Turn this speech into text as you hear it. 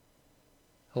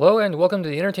Hello and welcome to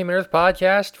the Entertainment Earth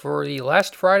podcast for the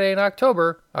last Friday in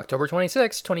October, October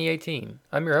 26, 2018.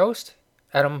 I'm your host,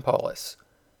 Adam Paulus.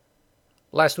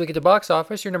 Last week at the box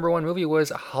office, your number one movie was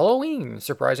Halloween,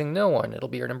 surprising no one. It'll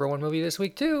be your number one movie this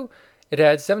week too. It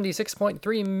had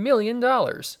 $76.3 million.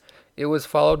 It was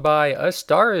followed by A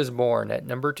Star is Born at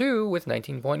number 2 with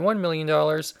 $19.1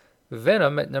 million,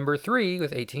 Venom at number 3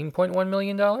 with $18.1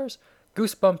 million,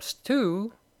 Goosebumps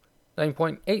 2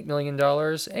 $9.8 million,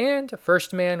 and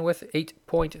First Man with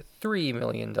 $8.3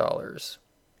 million.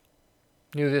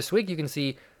 New this week, you can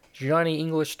see Johnny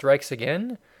English Strikes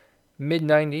Again,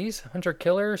 Mid-90s, Hunter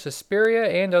Killer, Suspiria,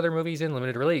 and other movies in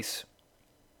limited release.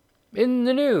 In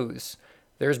the news,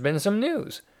 there's been some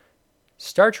news.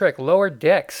 Star Trek Lower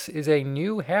Decks is a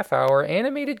new half-hour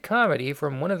animated comedy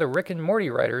from one of the Rick and Morty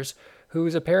writers,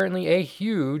 who's apparently a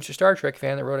huge Star Trek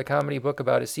fan that wrote a comedy book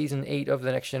about Season 8 of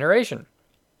The Next Generation.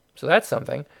 So that's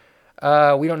something.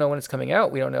 We don't know when it's coming out.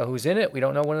 We don't know who's in it. We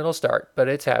don't know when it'll start, but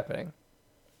it's happening.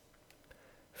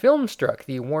 Filmstruck,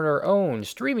 the Warner-owned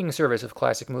streaming service of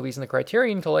classic movies in the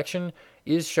Criterion Collection,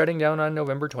 is shutting down on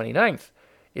November 29th.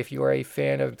 If you are a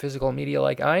fan of physical media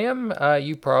like I am,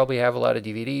 you probably have a lot of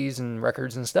DVDs and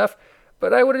records and stuff,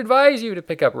 but I would advise you to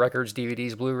pick up records,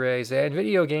 DVDs, Blu-rays, and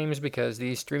video games because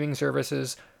these streaming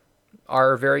services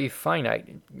are very finite,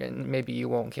 and maybe you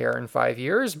won't care in 5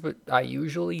 years, but I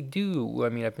usually do. I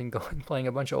mean, I've been playing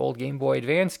a bunch of old Game Boy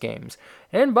Advance games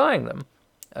and buying them,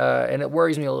 and it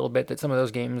worries me a little bit that some of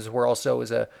those games were also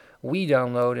as a Wii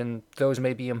download, and those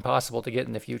may be impossible to get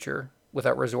in the future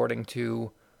without resorting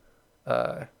to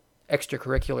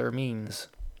extracurricular means.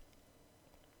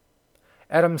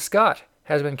 Adam Scott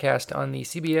has been cast on the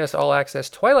CBS All Access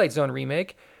Twilight Zone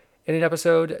remake in an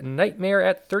episode Nightmare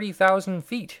at 30,000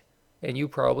 Feet. And you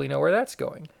probably know where that's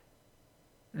going.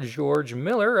 George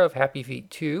Miller of Happy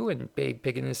Feet 2 and Babe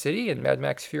Pig in the City and Mad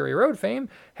Max Fury Road fame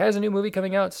has a new movie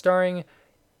coming out starring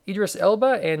Idris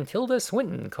Elba and Tilda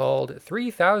Swinton called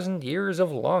 3,000 Years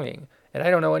of Longing. And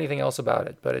I don't know anything else about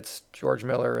it, but it's George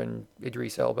Miller and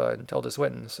Idris Elba and Tilda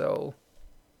Swinton, so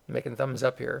I'm making thumbs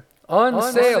up here. On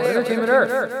sale at Entertainment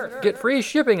Earth. Get free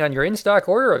shipping on your in-stock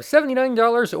order of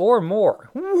 $79 or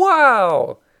more.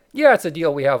 Wow! Yeah, it's a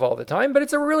deal we have all the time, but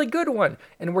it's a really good one,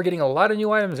 and we're getting a lot of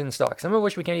new items in stock, some of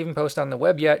which we can't even post on the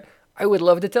web yet. I would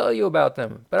love to tell you about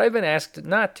them, but I've been asked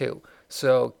not to.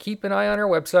 So keep an eye on our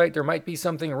website. There might be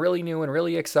something really new and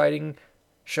really exciting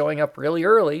showing up really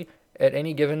early at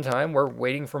any given time. We're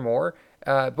waiting for more,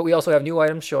 but we also have new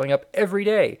items showing up every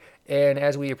day. And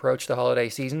as we approach the holiday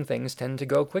season, things tend to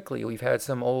go quickly. We've had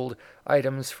some old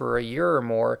items for a year or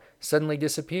more suddenly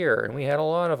disappear, and we had a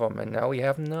lot of them, and now we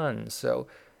have none. So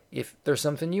if there's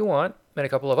something you want, and a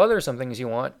couple of other somethings you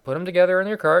want, put them together in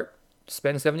your cart,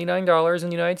 spend $79 in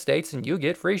the United States, and you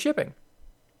get free shipping.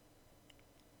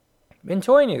 In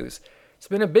toy news, it's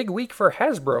been a big week for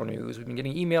Hasbro news. We've been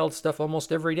getting emailed stuff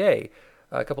almost every day.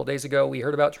 A couple days ago, we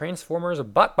heard about Transformers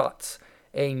BotBots,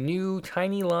 a new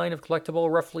tiny line of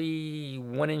collectible, roughly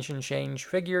 1-inch and change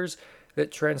figures that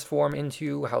transform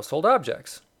into household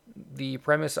objects. The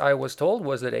premise, I was told,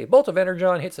 was that a bolt of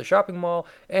energon hits a shopping mall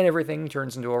and everything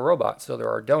turns into a robot. So there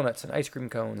are donuts and ice cream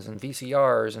cones and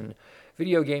VCRs and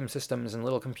video game systems and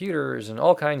little computers and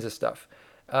all kinds of stuff.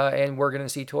 And we're going to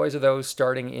see toys of those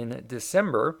starting in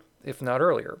December, if not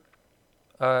earlier.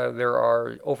 There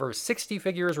are over 60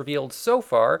 figures revealed so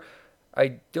far.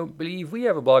 I don't believe we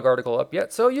have a blog article up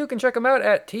yet, so you can check them out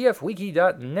at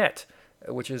tfwiki.net.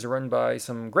 Which is run by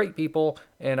some great people,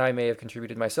 and I may have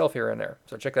contributed myself here and there.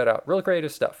 So check that out. Real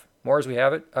creative stuff. More as we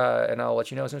have it, and I'll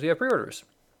let you know as soon as we have pre-orders.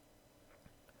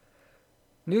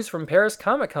 News from Paris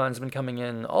Comic-Con's been coming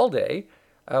in all day.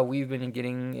 We've been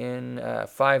getting in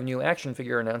 5 new action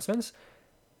figure announcements.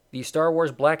 The Star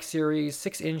Wars Black Series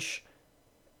 6-inch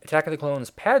Attack of the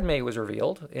Clones Padme was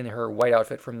revealed in her white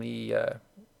outfit from the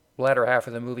latter half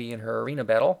of the movie in her arena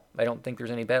battle. I don't think there's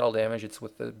any battle damage. It's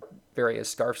with the various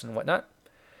scarves and whatnot.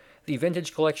 The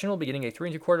Vintage Collection will be getting a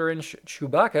 3 3/4 inch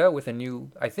Chewbacca with a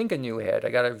new head. I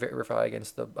gotta verify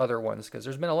against the other ones because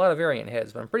there's been a lot of variant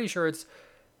heads, but I'm pretty sure it's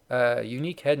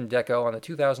unique head and deco on the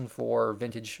 2004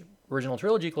 Vintage Original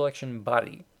Trilogy Collection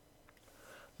body.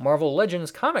 Marvel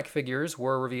Legends comic figures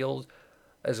were revealed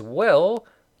as well.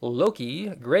 Loki,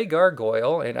 Grey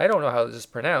Gargoyle, and I don't know how this is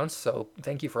pronounced, so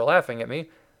thank you for laughing at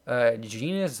me.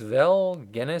 Genis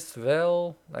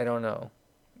Vel, I don't know.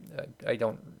 I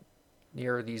don't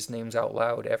hear these names out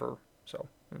loud ever. So,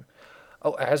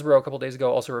 Hasbro a couple days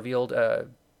ago also revealed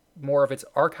more of its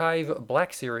Archive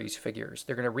Black Series figures.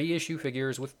 They're going to reissue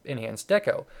figures with enhanced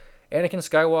deco. Anakin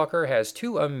Skywalker has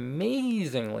 2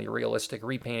 amazingly realistic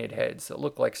repainted heads that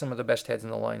look like some of the best heads in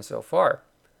the line so far.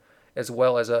 as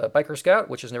well as a Biker Scout,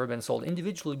 which has never been sold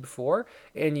individually before,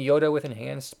 and Yoda with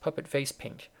enhanced puppet face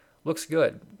paint. Looks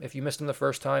good. If you missed them the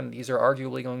first time, these are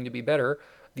arguably going to be better.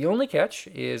 The only catch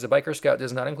is a Biker Scout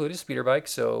does not include a speeder bike,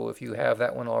 so if you have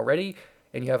that one already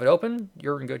and you have it open,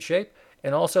 you're in good shape.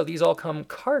 And also, these all come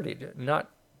carded, not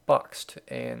boxed.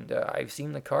 And I've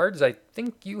seen the cards. I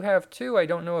think you have too. I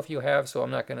don't know if you have, so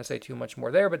I'm not going to say too much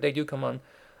more there, but they do come on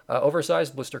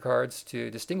oversized blister cards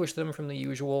to distinguish them from the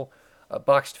usual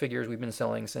boxed figures we've been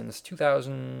selling since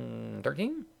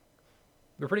 2013.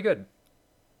 They're pretty good.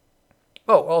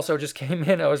 Oh, also just came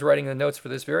in. I was writing the notes for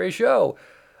this very show.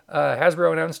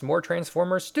 Hasbro announced more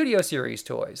Transformers Studio Series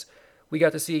toys. We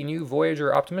got to see a new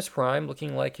Voyager Optimus Prime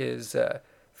looking like his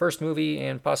first movie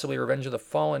and possibly Revenge of the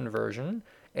Fallen version,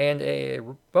 and a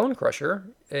Bone Crusher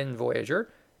in Voyager,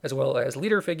 as well as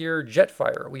leader figure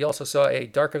Jetfire. We also saw a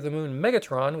Dark of the Moon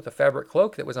Megatron with a fabric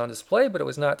cloak that was on display, but it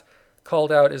was not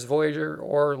called out as Voyager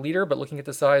or leader, but looking at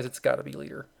the size, it's got to be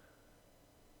leader.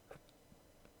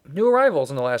 New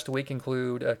arrivals in the last week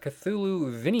include a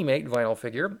Cthulhu Vinimate vinyl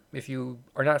figure. If you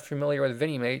are not familiar with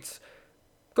Vinimates,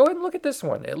 go ahead and look at this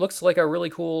one. It looks like a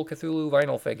really cool Cthulhu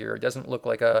vinyl figure. It doesn't look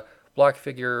like a block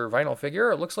figure vinyl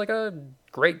figure. It looks like a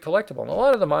great collectible. And a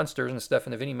lot of the monsters and stuff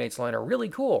in the Vinimates line are really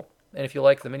cool. And if you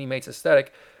like the Minimates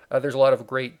aesthetic, there's a lot of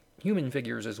great human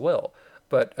figures as well.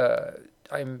 But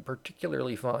I'm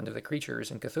particularly fond of the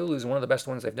creatures, and Cthulhu is one of the best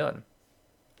ones they've done.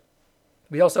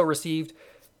 We also received,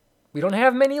 we don't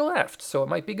have many left, so it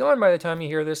might be gone by the time you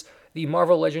hear this, the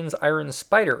Marvel Legends Iron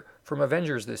Spider from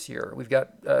Avengers this year. We've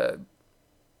got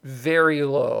very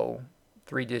low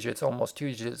 3 digits, almost 2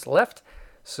 digits left.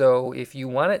 So if you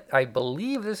want it, I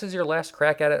believe this is your last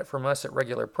crack at it from us at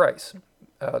regular price.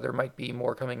 There might be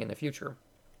more coming in the future,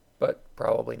 but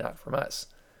probably not from us.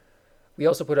 We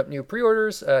also put up new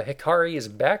pre-orders. Hikari is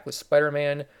back with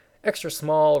Spider-Man extra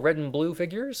small red and blue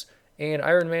figures, and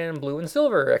Iron Man blue and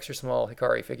silver extra small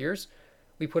Hikari figures.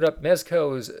 We put up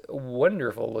Mezco's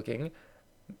wonderful looking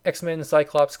X-Men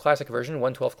Cyclops Classic version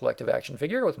 1/12 collective action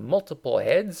figure with multiple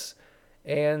heads,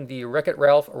 and the Wreck-It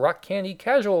Ralph Rock Candy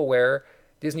casual wear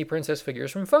Disney princess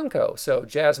figures from Funko. So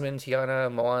Jasmine,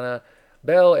 Tiana, Moana,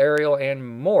 Belle, Ariel,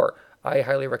 and more. I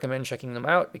highly recommend checking them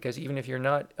out because even if you're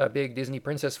not a big Disney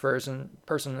princess person,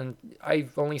 and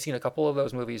I've only seen a couple of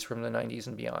those movies from the 90s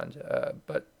and beyond,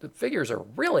 but the figures are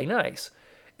really nice,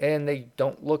 and they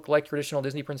don't look like traditional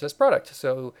Disney princess product.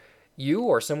 So you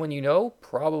or someone you know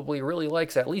probably really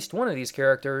likes at least one of these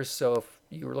characters, so if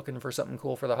you were looking for something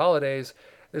cool for the holidays,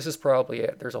 this is probably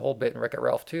it. There's a whole bit in Wreck-It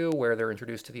Ralph 2 where they're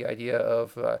introduced to the idea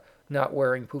of not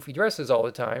wearing poofy dresses all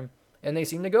the time, and they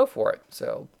seem to go for it.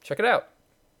 So check it out.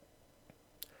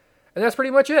 And that's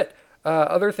pretty much it.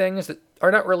 Other things that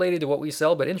are not related to what we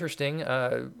sell, but interesting,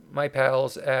 my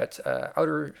pals at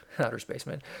Outer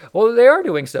Spaceman, well, they are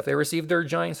doing stuff. They received their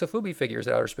giant Sofubi figures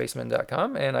at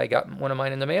outerspaceman.com, and I got one of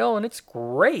mine in the mail, and it's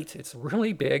great. It's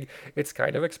really big. It's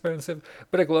kind of expensive,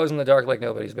 but it glows in the dark like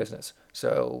nobody's business.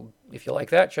 So if you like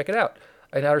that, check it out.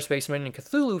 An Outer Spaceman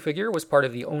Cthulhu figure was part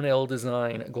of the Onel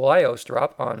Design Glyos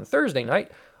drop on Thursday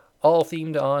night, all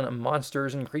themed on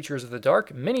monsters and creatures of the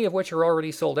dark, many of which are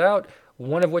already sold out,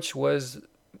 one of which was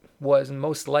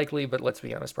most likely, but let's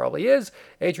be honest, probably is,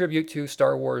 a tribute to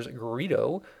Star Wars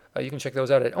Greedo. You can check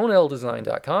those out at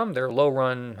oneldesign.com. They're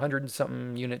low-run,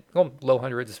 100-something unit, low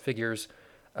hundreds figures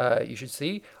you should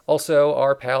see. Also,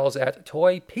 our pals at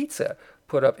Toy Pizza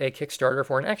put up a Kickstarter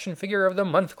for an Action Figure of the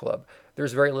Month Club.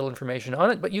 There's very little information on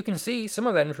it, but you can see some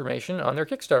of that information on their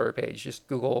Kickstarter page. Just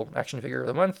Google Action Figure of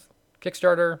the Month,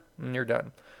 Kickstarter, and you're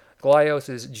done. Glyos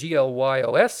is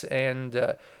Glyos,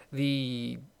 and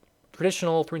the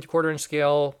traditional 3 1/4 inch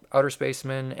scale Outer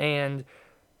Spaceman and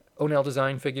Onel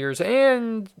Design figures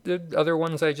and the other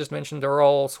ones I just mentioned are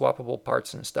all swappable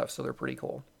parts and stuff, so they're pretty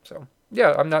cool. So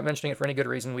yeah, I'm not mentioning it for any good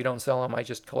reason. We don't sell them. I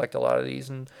just collect a lot of these,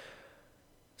 and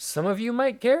some of you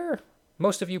might care.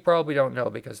 Most of you probably don't know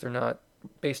because they're not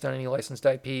based on any licensed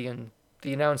IP, and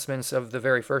the announcements of the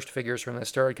very first figures from this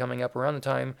started coming up around the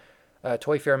time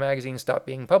Toy Fair magazine stopped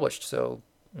being published, so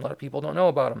a lot of people don't know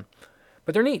about them.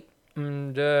 But they're neat.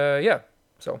 And yeah,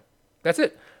 so that's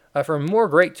it. For more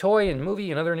great toy and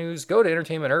movie and other news, go to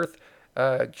Entertainment Earth.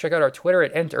 Check out our Twitter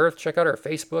at EntEarth. Check out our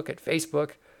Facebook at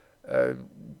Facebook.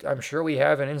 I'm sure we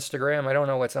have an Instagram. I don't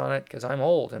know what's on it because I'm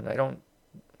old and I don't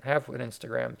have an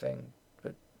Instagram thing.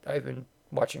 But I've been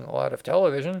watching a lot of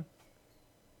television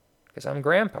because I'm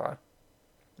grandpa.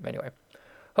 Anyway,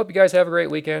 hope you guys have a great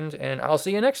weekend, and I'll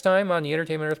see you next time on the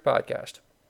Entertainment Earth podcast.